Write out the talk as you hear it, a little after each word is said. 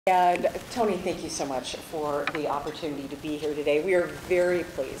And Tony, thank you so much for the opportunity to be here today. We are very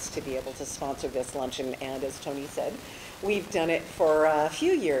pleased to be able to sponsor this luncheon, and as Tony said, we've done it for a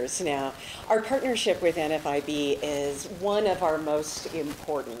few years now. Our partnership with NFIB is one of our most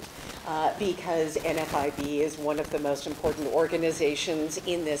important because NFIB is one of the most important organizations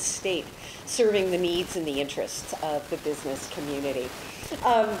in this state, serving the needs and the interests of the business community.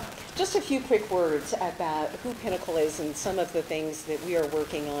 Just a few quick words about who Pinnacol is and some of the things that we are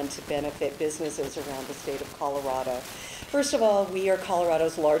working on to benefit businesses around the state of Colorado. First of all, we are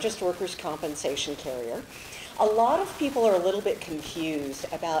Colorado's largest workers' compensation carrier. A lot of people are a little bit confused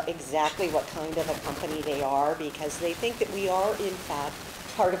about exactly what kind of a company they are because they think that we are, in fact,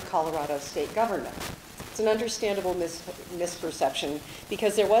 part of Colorado state government. It's an understandable misperception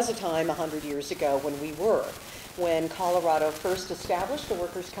because there was a time 100 years ago when we were. When Colorado first established a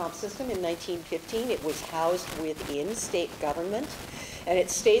workers' comp system in 1915, it was housed within state government, and it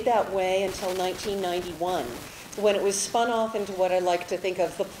stayed that way until 1991, when it was spun off into what I like to think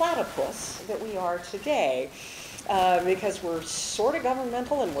of the platypus that we are today, because we're sort of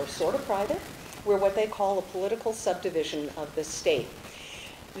governmental and we're sort of private. We're what they call a political subdivision of the state.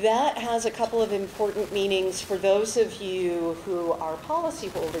 That has a couple of important meanings for those of you who are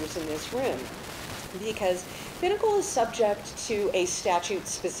policyholders in this room, because Pinnacol is subject to a statute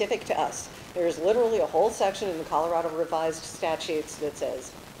specific to us. There's literally a whole section in the Colorado Revised Statutes that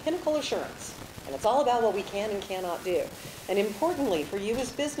says Pinnacol Assurance, and it's all about what we can and cannot do. And importantly, for you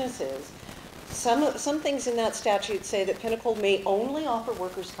as businesses, some things in that statute say that Pinnacol may only offer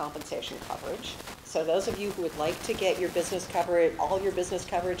workers' compensation coverage. So those of you who would like to get your business coverage, all your business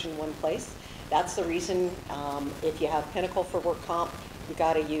coverage in one place, that's the reason. If you have Pinnacol for work comp, you've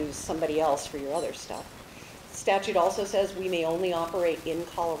got to use somebody else for your other stuff. Statute also says we may only operate in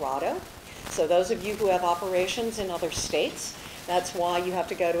Colorado. So those of you who have operations in other states, that's why you have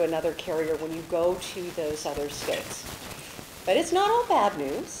to go to another carrier when you go to those other states. But it's not all bad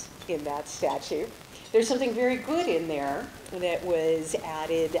news in that statute. There's something very good in there that was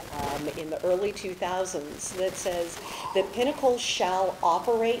added in the early 2000s that says that Pinnacol shall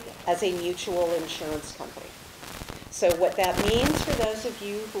operate as a mutual insurance company. So what that means for those of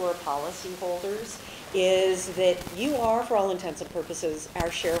you who are policyholders is that you are, for all intents and purposes, our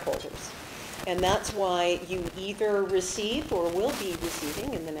shareholders. And that's why you either received or will be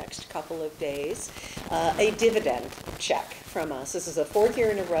receiving in the next couple of days a dividend check from us. This is the fourth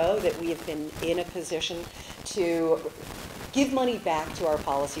year in a row that we have been in a position to give money back to our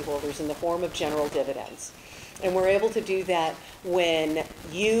policyholders in the form of general dividends. And we're able to do that when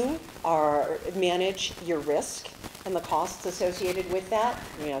you manage your risk and the costs associated with that,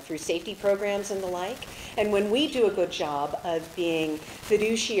 through safety programs and the like. And when we do a good job of being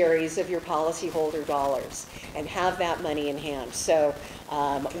fiduciaries of your policyholder dollars and have that money in hand. So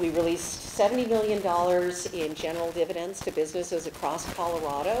we released $70 million in general dividends to businesses across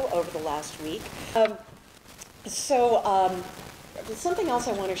Colorado over the last week. Something else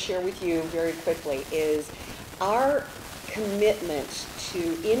I want to share with you very quickly is our commitment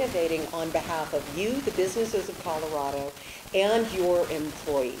to innovating on behalf of you, the businesses of Colorado, and your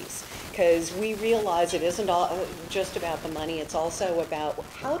employees. Because we realize it isn't just about the money, it's also about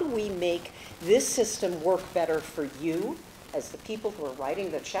how do we make this system work better for you as the people who are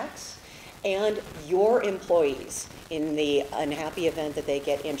writing the checks and your employees in the unhappy event that they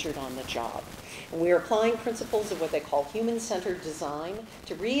get injured on the job. And we are applying principles of what they call human-centered design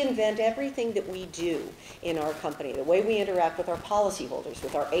to reinvent everything that we do in our company, the way we interact with our policyholders,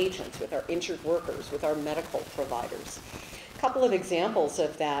 with our agents, with our injured workers, with our medical providers. A couple of examples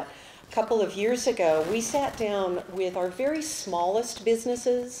of that. A couple of years ago, we sat down with our very smallest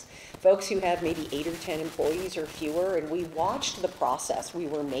businesses, folks who have maybe 8 or 10 employees or fewer, and we watched the process we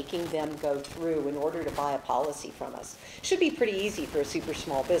were making them go through in order to buy a policy from us. Should be pretty easy for a super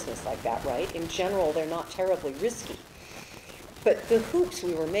small business like that, right? In general, they're not terribly risky. But the hoops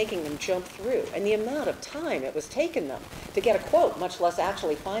we were making them jump through and the amount of time it was taking them to get a quote, much less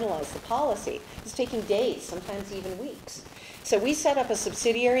actually finalize the policy, was taking days, sometimes even weeks. So we set up a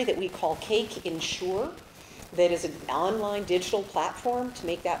subsidiary that we call Cake Insure, that is an online digital platform to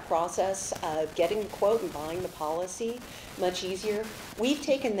make that process of getting the quote and buying the policy much easier. We've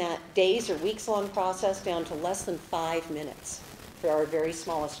taken that days or weeks long process down to less than 5 minutes for our very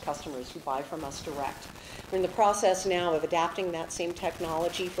smallest customers who buy from us direct. We're in the process now of adapting that same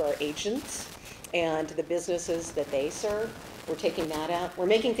technology for our agents and the businesses that they serve. We're taking that out. We're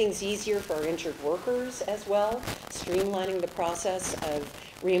making things easier for our injured workers as well, streamlining the process of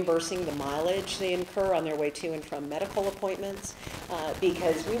reimbursing the mileage they incur on their way to and from medical appointments,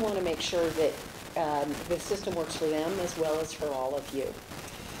 because we want to make sure that the system works for them as well as for all of you.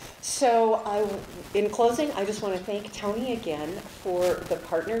 So in closing, I just want to thank Tony again for the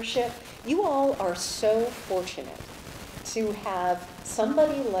partnership. You all are so fortunate to have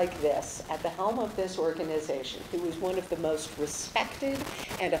somebody like this at the helm of this organization, who is one of the most respected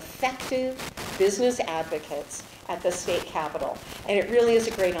and effective business advocates at the state capitol. And it really is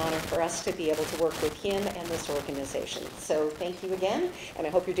a great honor for us to be able to work with him and this organization. So thank you again, and I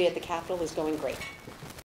hope your day at the Capitol is going great.